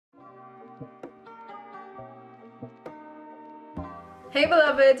Hey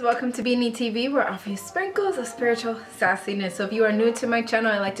beloveds, welcome to BeenieTV, where I offer you sprinkles of spiritual sassiness. So if you are new to my channel,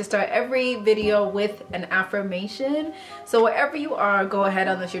 I like to start every video with an affirmation. So wherever you are, go ahead,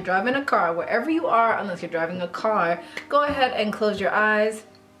 unless you're driving a car, wherever you are, unless you're driving a car, go ahead and close your eyes.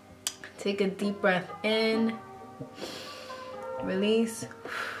 Take a deep breath in, release.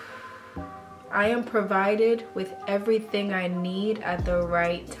 I am provided with everything I need at the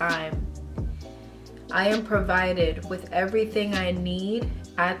right time. I am provided with everything I need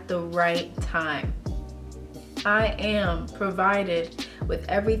at the right time. I am provided with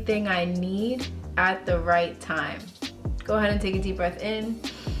everything I need at the right time. Go ahead and take a deep breath in.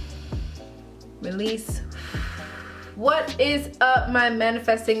 Release. What is up, my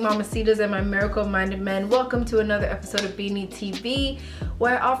manifesting mamacitas and my miracle-minded men? Welcome to another episode of BeenieTV,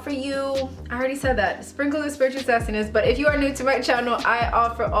 where I offer you, I already said that, sprinkles of spiritual sassiness. But if you are new to my channel, I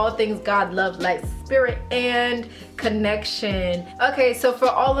offer all things God, love, light, spirit, and connection. Okay, so for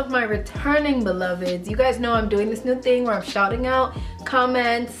all of my returning beloveds, you guys know I'm doing this new thing where I'm shouting out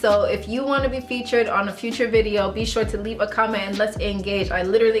comments. So if you want to be featured on a future video, be sure to leave a comment and let's engage. I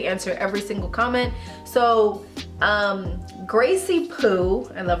literally answer every single comment. So Gracie Poo,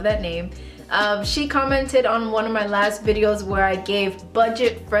 I love that name, she commented on one of my last videos where I gave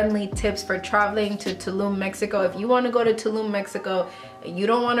budget-friendly tips for traveling to Tulum, Mexico. If you want to go to Tulum, Mexico, and you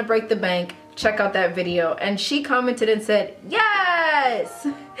don't want to break the bank, check out that video. And she commented and said, yes!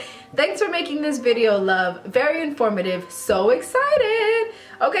 Thanks for making this video, love. Very informative. So excited.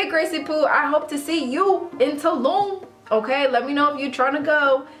 Okay, Gracie Poo, I hope to see you in Tulum. Okay, let me know if you're trying to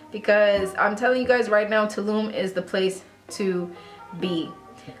go, because I'm telling you guys right now, Tulum is the place to be.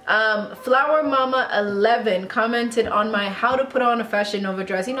 Flower Mama 11 commented on my how to put on a Fashion Nova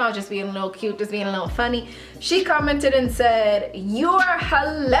dress. You know, I was just being a little cute, just being a little funny. She commented and said, "You're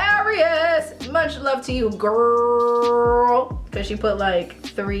hilarious. Much love to you, girl." Because she put like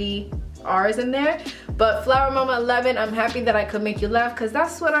 3 R's in there. But Flower Mama 11, I'm happy that I could make you laugh, because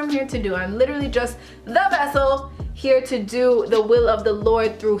that's what I'm here to do. I'm literally just the vessel here to do the will of the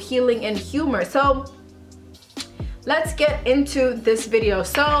Lord through healing and humor. So let's get into this video.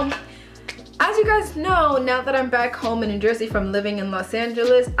 So as you guys know, now that I'm back home in New Jersey from living in Los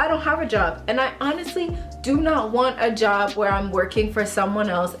Angeles, I don't have a job, and I honestly do not want a job where I'm working for someone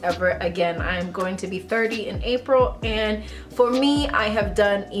else ever again. I'm going to be 30 in April, and for me, I have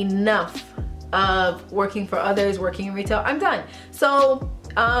done enough of working for others, working in retail. I'm done. So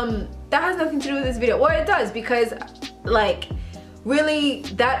that has nothing to do with this video. Well, it does, because like really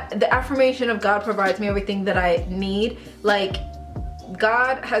the affirmation of God provides me everything that I need. Like,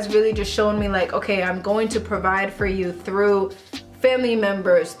 God has really just shown me, like, okay, I'm going to provide for you through family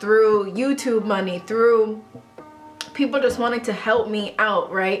members, through YouTube money, through people just wanting to help me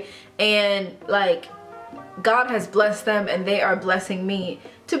out, right? And like, God has blessed them and they are blessing me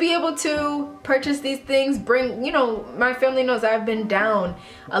to be able to purchase these things. Bring, you know, my family knows I've been down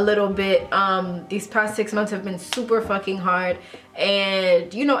a little bit. These past 6 months have been super fucking hard,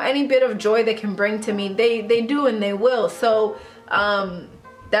 and you know, any bit of joy they can bring to me, they do and they will. So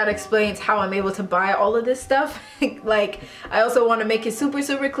that explains how I'm able to buy all of this stuff. Like, I also want to make it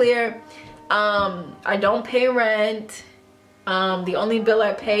super clear, I don't pay rent. The only bill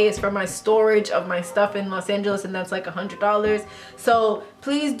I pay is for my storage of my stuff in Los Angeles, and that's like $100. So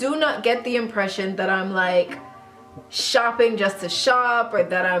please do not get the impression that I'm like shopping just to shop, or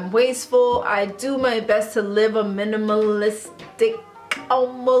that I'm wasteful. I do my best to live a minimalistic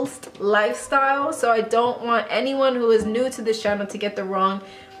almost lifestyle, so I don't want anyone who is new to this channel to get the wrong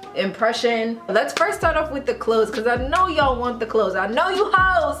impression. Let's first start off with the clothes, because I know y'all want the clothes. I know you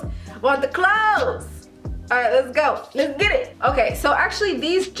hoes want the clothes. All right, let's go. Let's get it. Okay, so actually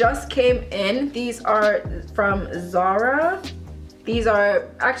these just came in. These are from Zara. These are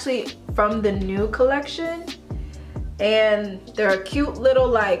actually from the new collection. And they're a cute little,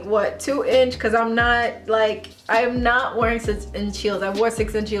 like, what, 2-inch, because I'm not, like, I am not wearing 6-inch heels. I wore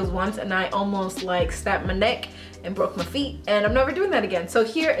 6-inch heels once and I almost like snapped my neck and broke my feet, and I'm never doing that again. So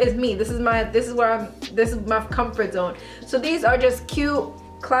here is me. This is my comfort zone. So these are just cute,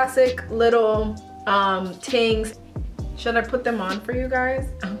 classic little tings. Should I put them on for you guys?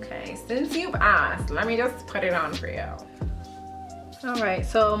 Okay, since you've asked, let me just put it on for you. All right,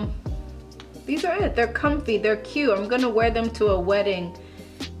 so these are it. They're comfy, they're cute. I'm gonna wear them to a wedding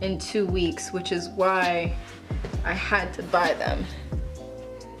in 2 weeks, which is why I had to buy them.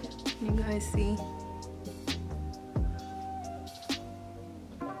 You guys see?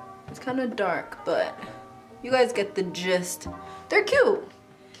 It's kind of dark, but you guys get the gist. They're cute.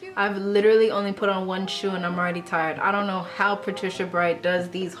 I've literally only put on one shoe and I'm already tired. I don't know how Patricia Bright does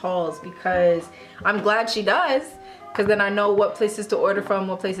these hauls, because I'm glad she does, because then I know what places to order from,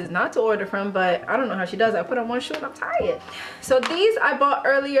 what places not to order from. But I don't know how she does. I put on one shoe and I'm tired. So these I bought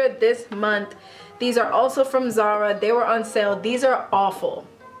earlier this month. These are also from Zara. They were on sale. These are awful,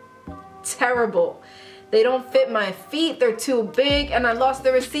 terrible. They don't fit my feet, they're too big, and I lost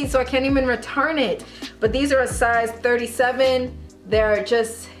the receipt, so I can't even return it. But these are a size 37. They're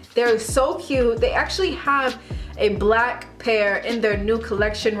so cute. They actually have a black pair in their new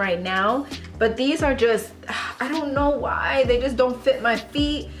collection right now, but these are just, I don't know why, they just don't fit my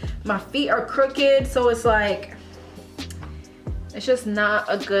feet. My feet are crooked, so it's like, it's just not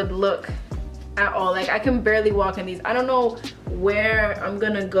a good look at all. Like, I can barely walk in these. I don't know where I'm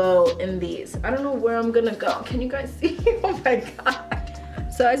gonna go in these. I don't know where I'm gonna go. Can you guys see? Oh my god.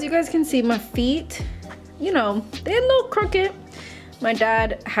 So as you guys can see, my feet, you know, they're a little crooked. My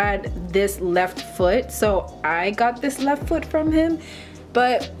dad had this left foot, so I got this left foot from him.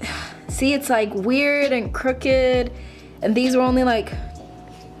 But see, it's like weird and crooked, and these were only like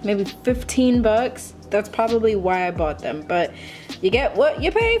maybe 15 bucks. That's probably why I bought them, but you get what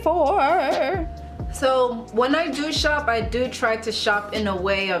you pay for. So when I do shop, I do try to shop in a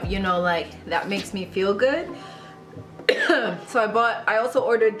way of, you know, like, that makes me feel good. So I also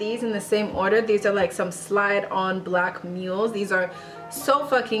ordered these in the same order. These are like some slide on black mules. These are so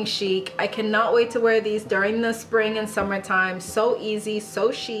fucking chic. I cannot wait to wear these during the spring and summertime. So easy,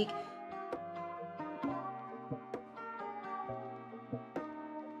 so chic.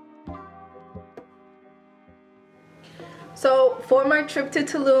 So for my trip to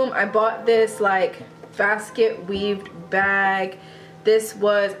Tulum, I bought this like basket weaved bag. This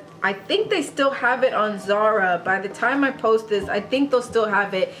was, I think they still have it on Zara. By the time I post this, I think they'll still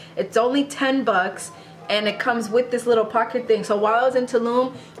have it. It's only 10 bucks and it comes with this little pocket thing. So while I was in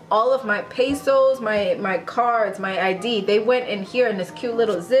Tulum, all of my pesos, my cards, my ID, they went in here in this cute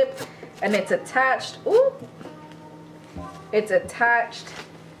little zip, and it's attached. Ooh, it's attached.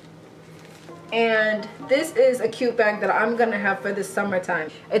 And this is a cute bag that I'm gonna have for the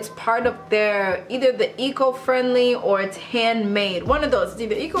summertime. It's part of their, either the eco-friendly or it's handmade. One of those, it's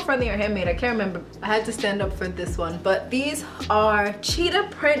either eco-friendly or handmade, I can't remember. I had to stand up for this one. But these are cheetah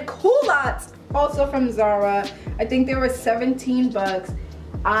print culottes, also from Zara. I think they were 17 bucks.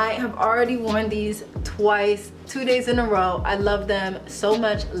 I have already worn these twice, 2 days in a row. I love them so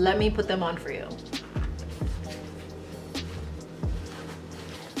much. Let me put them on for you.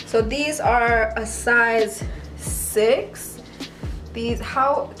 So these are a size 6. These,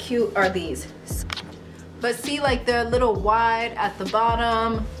 how cute are these? But see, like, they're a little wide at the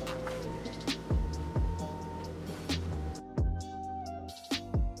bottom.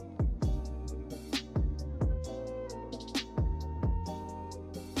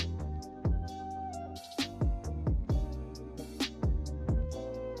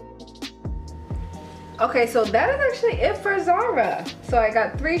 Okay, so that is actually it for Zara. So I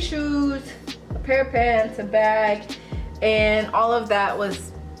got 3 shoes, a pair of pants, a bag, and all of that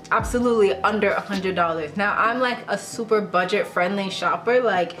was absolutely under $100. Now I'm like a super budget friendly shopper.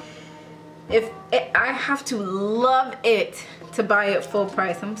 Like, I have to love it to buy it full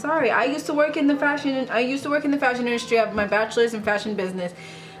price. I'm sorry. I used to work in the fashion industry. I have my bachelor's in fashion business.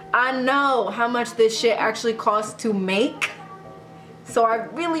 I know how much this shit actually costs to make. So I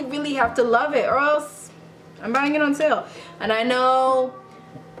really, really have to love it, or else I'm buying it on sale. And I know,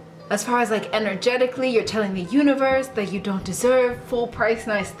 as far as like energetically, you're telling the universe that you don't deserve full price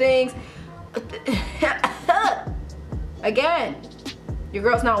nice things. Again, your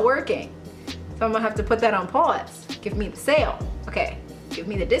girl's not working. So I'm gonna have to put that on pause. Give me the sale. Okay, give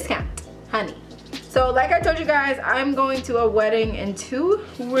me the discount, honey. So like I told you guys, I'm going to a wedding in 2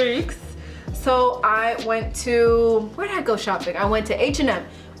 weeks. So I went to, where did I go shopping? I went to H&M,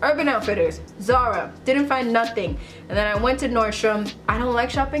 Urban Outfitters, Zara, didn't find nothing. And then I went to Nordstrom. I don't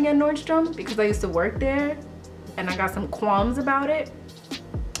like shopping at Nordstrom because I used to work there and I got some qualms about it.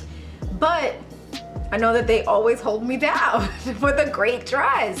 But I know that they always hold me down with a great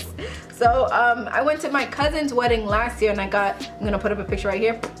dress. So I went to my cousin's wedding last year and I got, I'm gonna put up a picture right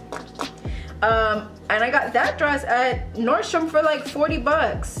here. And I got that dress at Nordstrom for like 40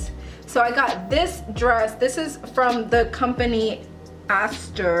 bucks. So I got this dress. This is from the company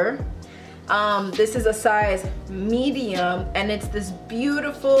Aster. This is a size medium and it's this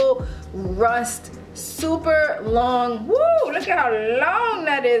beautiful rust, super long, woo, look at how long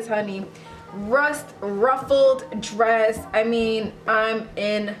that is, honey. Rust ruffled dress. I mean, I'm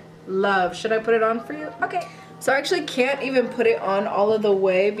in love. Should I put it on for you? Okay. So I actually can't even put it on all of the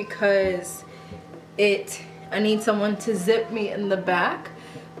way because I need someone to zip me in the back.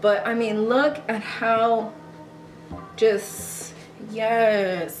 But I mean, look at how just,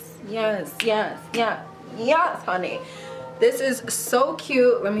 yes, yes, yes, yeah, Yes, honey. This is so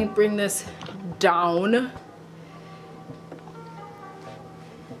cute. Let me bring this down.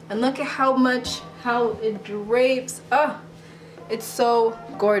 And look at how it drapes. Oh, it's so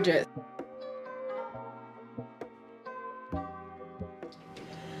gorgeous.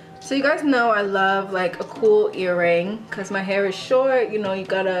 So you guys know I love like a cool earring because my hair is short. You know, you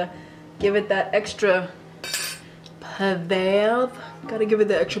gotta give it that extra pavev. Gotta give it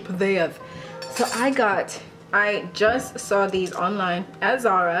the extra pavev. So I just saw these online at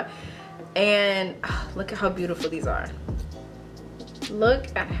Zara, and look at how beautiful these are. Look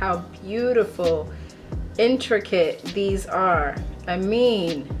at how beautiful, intricate these are. I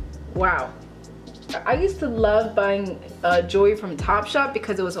mean, wow. I used to love buying jewelry from Topshop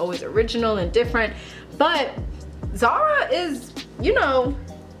because it was always original and different, but Zara is, you know,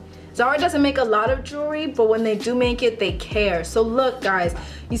 Zara doesn't make a lot of jewelry, but when they do make it, they care. So look, guys,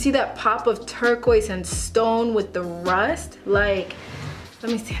 you see that pop of turquoise and stone with the rust? Like,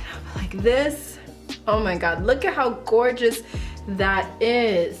 let me stand up like this. Oh my God, look at how gorgeous that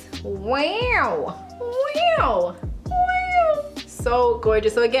is. Wow, wow, wow. So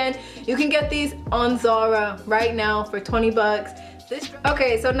gorgeous. So again, you can get these on Zara right now for 20 bucks.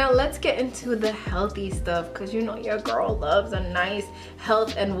 Okay, so now let's get into the healthy stuff, because you know your girl loves a nice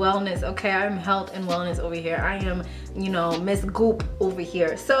health and wellness. Okay, I'm health and wellness over here. I am, you know, Miss Goop over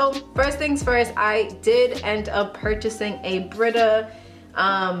here. So first things first, I did end up purchasing a Brita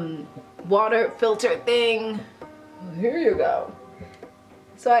water filter thing. Here you go.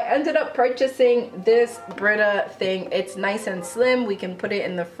 So I ended up purchasing this Brita thing. It's nice and slim. We can put it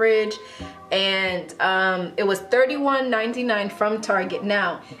in the fridge. And it was $31.99 from Target.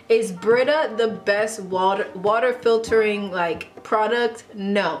 Now, is Brita the best water filtering like product?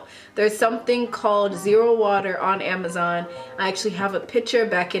 No. There's something called Zero Water on Amazon. I actually have a picture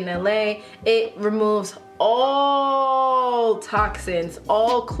back in LA. It removes all toxins,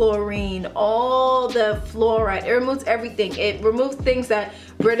 all chlorine, all the fluoride. It removes everything. It removes things that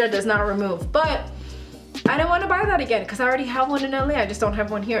Brita does not remove. But I didn't want to buy that again because I already have one in LA. I just don't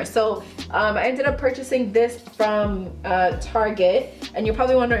have one here. So I ended up purchasing this from Target, and you're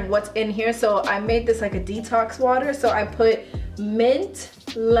probably wondering what's in here. So I made this like a detox water. So I put mint,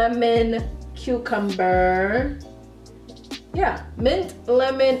 lemon, cucumber. Yeah, mint,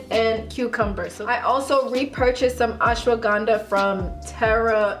 lemon, and cucumber. So I also repurchased some ashwagandha from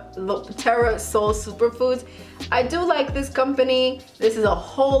Terra Soul Superfoods. I do like this company. This is a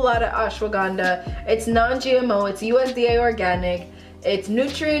whole lot of ashwagandha. It's non-GMO, it's USDA organic, it's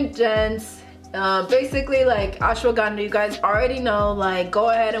nutrient dense. Basically like ashwagandha, you guys already know, like go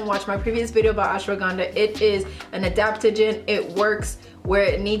ahead and watch my previous video about ashwagandha. It is an adaptogen. It works where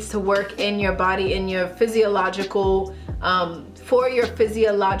it needs to work in your body, in your physiological for your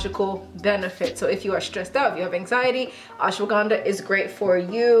physiological benefit. So if you are stressed out, if you have anxiety, ashwagandha is great for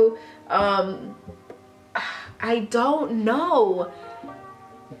you. I don't know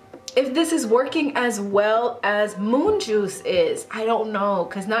if this is working as well as moon juice is. I don't know,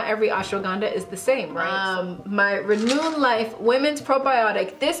 because not every ashwagandha is the same, right? My Renew Life Women's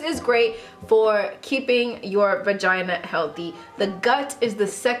Probiotic. This is great for keeping your vagina healthy. The gut is the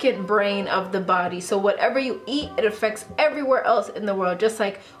second brain of the body. So whatever you eat, it affects everywhere else in the world, just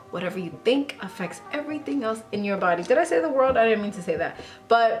like whatever you think affects everything else in your body. Did I say the world? I didn't mean to say that.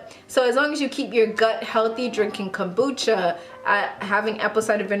 But so as long as you keep your gut healthy, drinking kombucha, having apple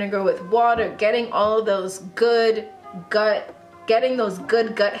cider vinegar with water, getting all of those good gut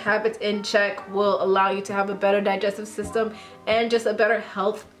habits in check will allow you to have a better digestive system and just a better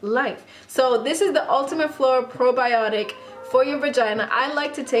health life. So this is the Ultimate Flora Probiotic for your vagina. I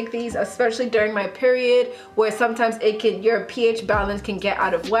like to take these especially during my period, where sometimes your pH balance can get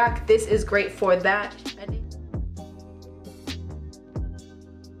out of whack. This is great for that.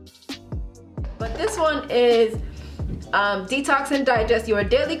 But this one is detox and digest your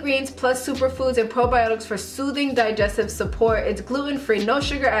daily greens plus superfoods and probiotics for soothing digestive support. It's gluten-free, no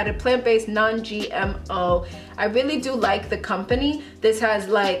sugar added, plant-based, non-GMO. I really do like the company. This has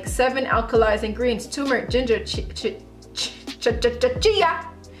like 7 alkalizing greens: turmeric, ginger, chia,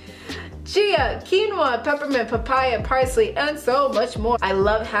 quinoa, peppermint, papaya, parsley, and so much more. I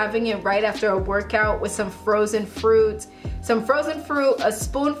love having it right after a workout with some frozen fruits. Some frozen fruit, a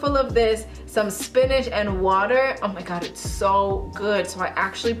spoonful of this, some spinach and water. Oh my God, it's so good. So I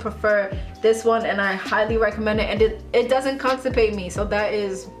actually prefer this one, and I highly recommend it. And it doesn't constipate me, so that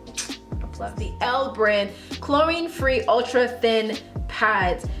is a plus. The L brand chlorine-free ultra thin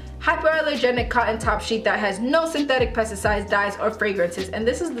pads. hypoallergenic cotton top sheet that has no synthetic pesticides, dyes, or fragrances. And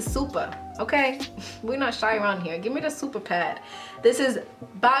this is the super, okay? We're not shy around here. Give me the super pad. This is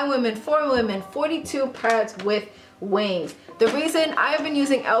by women, for women, 42 pads with wings. The reason I've been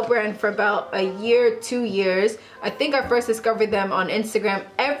using L brand for about a year, 2 years, I think I first discovered them on Instagram.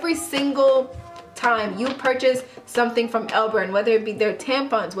 Every single time you purchase something from L brand, whether it be their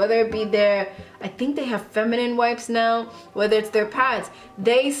tampons, whether it be their, I think they have feminine wipes now, whether it's their pads,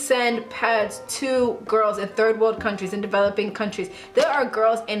 they send pads to girls in third world countries, in developing countries. There are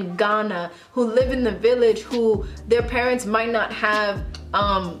girls in Ghana who live in the village who their parents might not have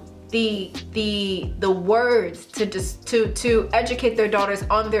the words to educate their daughters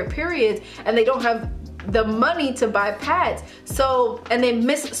on their periods, and they don't have the money to buy pads. So, and they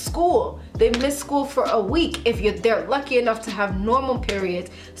miss school. They miss school for a week if they're lucky enough to have normal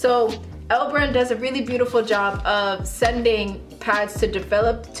periods. So L brand does a really beautiful job of sending pads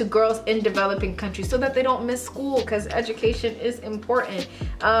to girls in developing countries so that they don't miss school, because education is important.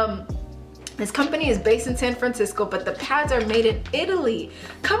 This company is based in San Francisco, but the pads are made in Italy.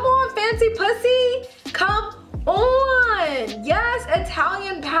 Come on, fancy pussy. Come on. Yes,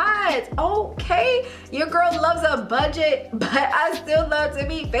 Italian pads. Okay, your girl loves a budget, but I still love to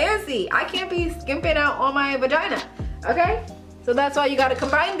be fancy. I can't be skimping out on my vagina, okay? So that's why you gotta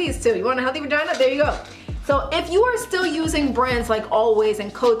combine these two. You want a healthy vagina? There you go. So if you are still using brands like Always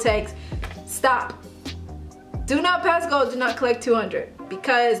and Kotex, stop. Do not pass go, do not collect 200,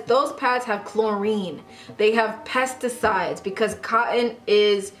 because those pads have chlorine. They have pesticides, because cotton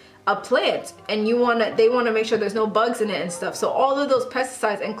is a plant and they want to make sure there's no bugs in it and stuff. So all of those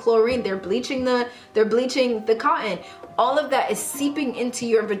pesticides and chlorine, they're bleaching the cotton. All of that is seeping into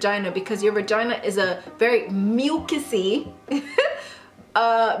your vagina, because your vagina is a very mucousy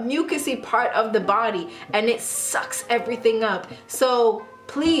mucousy part of the body, and it sucks everything up. So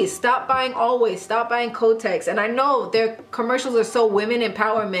please stop buying Always, stop buying Kotex. And I know their commercials are so women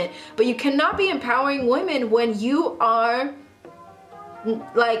empowerment, but you cannot be empowering women when you are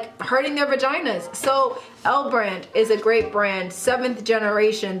like hurting their vaginas. So L brand is a great brand, 7th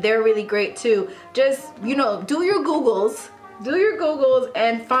generation. They're really great too. Just, you know, do your Googles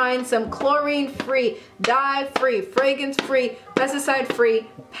and find some chlorine free, dye free, fragrance free, pesticide free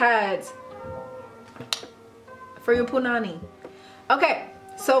pads for your punani. Okay,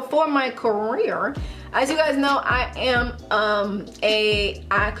 so for my career, as you guys know, I am a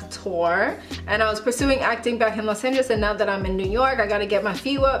actor, and I was pursuing acting back in Los Angeles, and now that I'm in New York, I gotta get my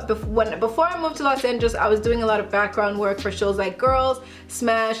feet wet. Before I moved to Los Angeles, I was doing a lot of background work for shows like Girls,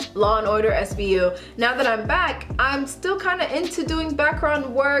 Smash, Law and Order, SVU. Now that I'm back, I'm still kind of into doing background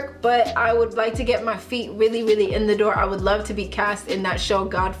work, but I would like to get my feet really in the door. I would love to be cast in that show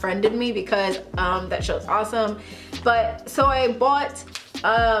God Friended Me, because that show's awesome. But so I bought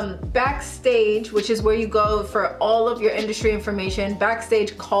Backstage, which is where you go for all of your industry information,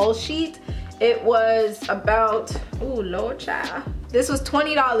 Backstage call sheet. It was about, ooh, Lord child. This was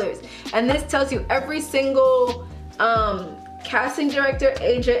 $20, and this tells you every single casting director,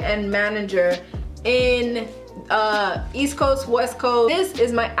 agent, and manager in East Coast, West Coast. This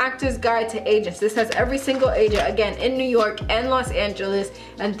is my actor's guide to agents. This has every single agent, again, in New York and Los Angeles,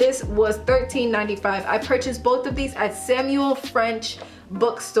 and this was $13.95. I purchased both of these at Samuel French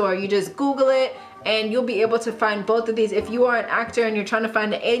bookstore. You just Google it and you'll be able to find both of these. If you are an actor and you're trying to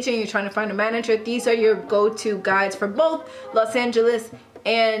find an agent, you're trying to find a manager, these are your go-to guides for both Los Angeles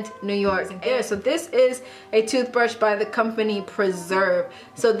and New York. Yeah, so this is a toothbrush by the company Preserve.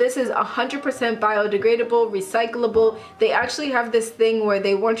 So this is 100% biodegradable, recyclable. They actually have this thing where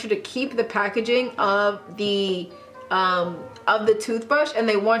they want you to keep the packaging of the toothbrush, and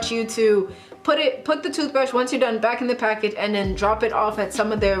they want you to put the toothbrush, once you're done, back in the package, and then drop it off at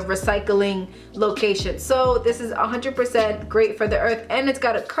some of their recycling locations. So this is 100% great for the earth, and it's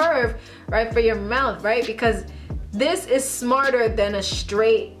got a curve, right, for your mouth, right? Because this is smarter than a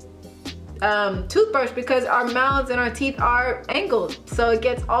straight toothbruch, because our mouths and our teeth are angled, so it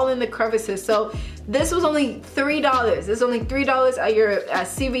gets all in the crevices. So this was only $3. This is only $3 at your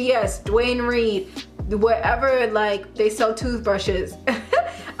CVS, Dwayne Reed, wherever like they sell toothbrushes.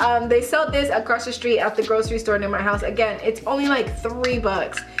 They sell this across the street at the grocery store near my house. Again, it's only like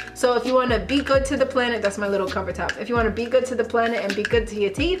 $3. So if you want to be good to the planet, that's my little cover top. If you want to be good to the planet and be good to your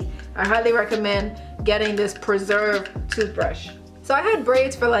teeth, I highly recommend getting this Preserve toothbrush. So I had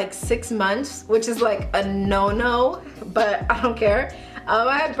braids for like 6 months, which is like a no-no, but I don't care.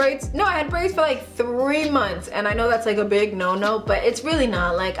 I had braids for like 3 months, and I know that's like a big no-no, but it's really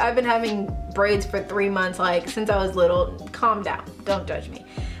not. Like, I've been having braids for 3 months, like since I was little. Calm down, don't judge me.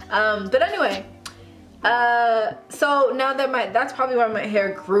 But anyway, So now that that's probably why my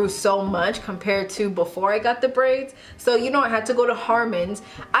hair grew so much compared to before I got the braids. So you know, I had to go to Harmon's.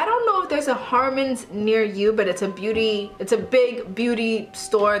 I don't know if there's a Harmon's near you, but it's a big beauty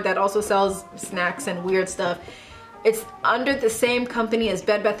store that also sells snacks and weird stuff. It's under the same company as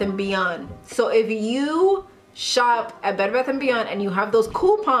Bed Bath & Beyond. So if you shop at Bed Bath & Beyond and you have those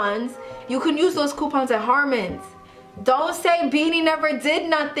coupons, you can use those coupons at Harmon's. Don't say Beanie never did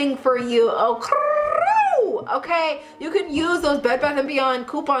nothing for you. Okay, you can use those Bed Bath & Beyond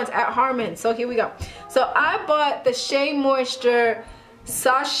coupons at Harmon's. So here we go. So I bought the Shea Moisture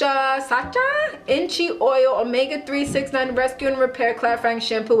Sacha Inchi Oil Omega 369 Rescue and Repair Clarifying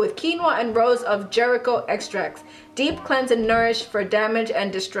Shampoo with quinoa and rose of Jericho extracts. Deep cleanse and nourish for damaged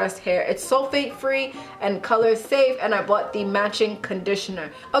and distressed hair. It's sulfate free and color safe, and I bought the matching conditioner.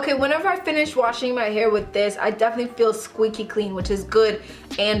 Okay, whenever I finish washing my hair with this, I definitely feel squeaky clean, which is good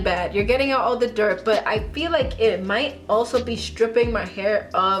and bad. You're getting out all the dirt, but I feel like it might also be stripping my hair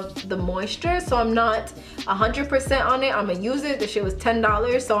of the moisture, so I'm not 100% on it. I'm gonna use it. The shit was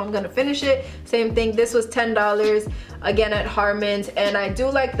 $10, so I'm gonna finish it. Same thing, this was $10 again at Harmon's, and I do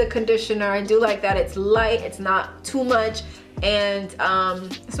like the conditioner. I do like that it's light, it's not too much, and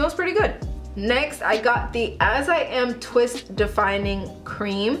it smells pretty good. Next, I got the As I Am Twist Defining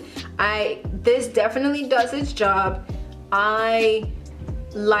Cream. This definitely does its job. I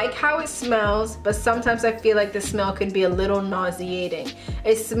like how it smells, but sometimes I feel like the smell can be a little nauseating.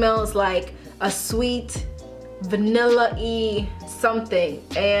 It smells like a sweet vanilla-y something,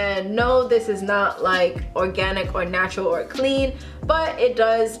 and no, this is not like organic or natural or clean, but it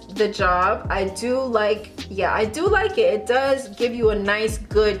does the job. I do like it. It does give you a nice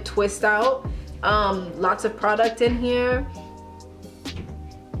good twist out. Lots of product in here.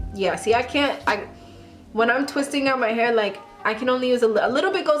 Yeah, see, when I'm twisting out my hair, like, I can only use a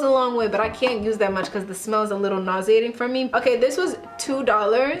little bit goes a long way, but I can't use that much because the smell is a little nauseating for me. Okay, this was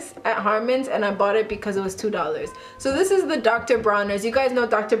 $2 at Harmon's, and I bought it because it was $2. So this is the Dr. Bronner's. You guys know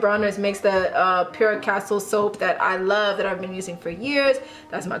Dr. Bronner's makes the Pure Castle soap that I love, that I've been using for years.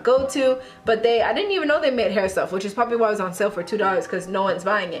 That's my go-to. But I didn't even know they made hair stuff, which is probably why it was on sale for $2 because no one's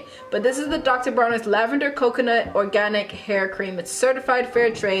buying it. But this is the Dr. Bronner's Lavender Coconut Organic Hair Cream. It's certified fair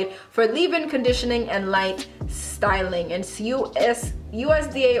trade for leave-in conditioning and light styling, and it's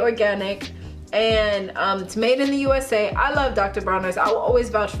USDA organic, and it's made in the USA. I love Dr. Bronner's. I will always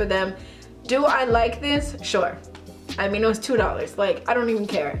vouch for them. Do I like this? Sure. I mean, it was $2. Like, I don't even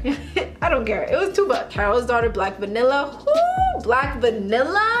care. I don't care. It was $2. Carol's Daughter Black Vanilla. Woo! Black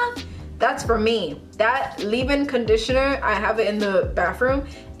Vanilla? That's for me. That leave-in conditioner, I have it in the bathroom.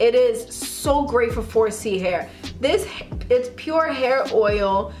 It is so great for 4C hair. It's pure hair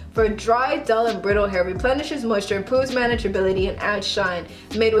oil for dry, dull, and brittle hair. Replenishes moisture, improves manageability, and adds shine.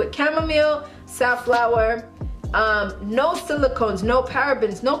 Made with chamomile, safflower, no silicones, no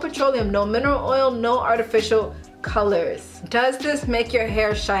parabens, no petroleum, no mineral oil, no artificial colors. Does this make your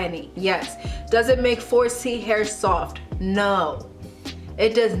hair shiny? Yes. Does it make 4C hair soft? No.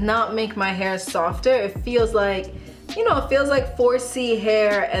 It does not make my hair softer. It feels like, you know, it feels like 4C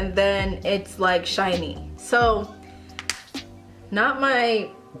hair, and then it's like shiny. So, not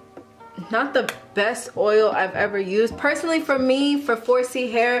the best oil I've ever used. Personally, for me, for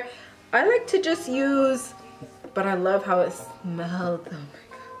 4C hair, I like to just use, but I love how it smells. Oh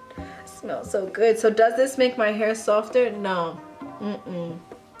my God, it smells so good. So does this make my hair softer? No.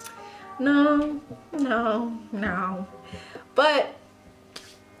 No. But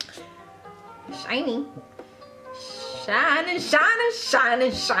shiny. Shining,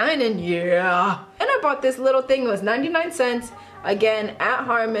 yeah. And I bought this little thing. It was 99 cents, again, at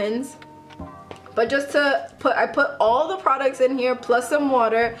Harmon's. But just to I put all the products in here, plus some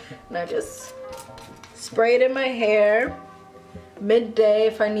water, and I just spray it in my hair midday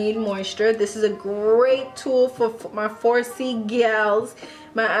if I need moisture. This is a great tool for my 4C gals,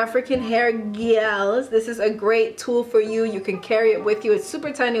 my African hair gals. This is a great tool for you. You can carry it with you. It's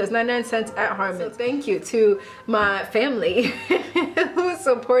super tiny. It was 99 cents at Harmon's. So thank you to my family who is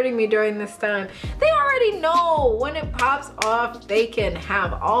supporting me during this time. They already know when it pops off, they can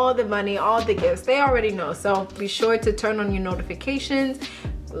have all the money, all the gifts. They already know. So be sure to turn on your notifications,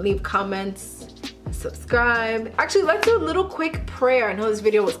 leave comments, subscribe. Actually, let's do a little quick prayer. I know this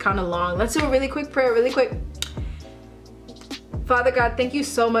video was kind of long. Let's do a really quick prayer, really quick. Father God, thank you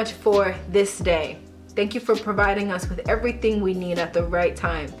so much for this day. Thank you for providing us with everything we need at the right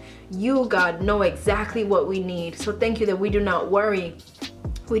time. You, God, know exactly what we need. So thank you that we do not worry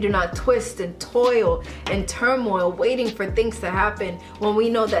We do not twist and toil and turmoil waiting for things to happen when we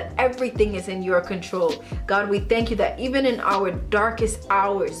know that everything is in your control. God, we thank you that even in our darkest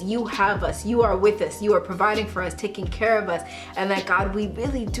hours, you have us, you are with us, you are providing for us, taking care of us, and that God, we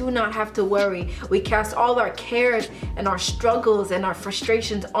really do not have to worry. We cast all our cares and our struggles and our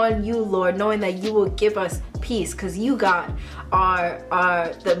frustrations on you, Lord, knowing that you will give us peace, because you, God, are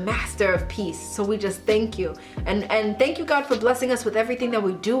the master of peace. So we just thank you. And thank you, God, for blessing us with everything that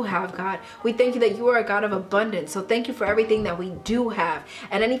we do have, God. We thank you that you are a God of abundance. So thank you for everything that we do have.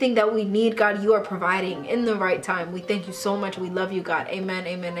 And anything that we need, God, you are providing in the right time. We thank you so much. We love you, God. Amen,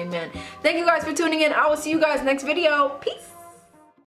 amen, amen. Thank you guys for tuning in. I will see you guys next video. Peace.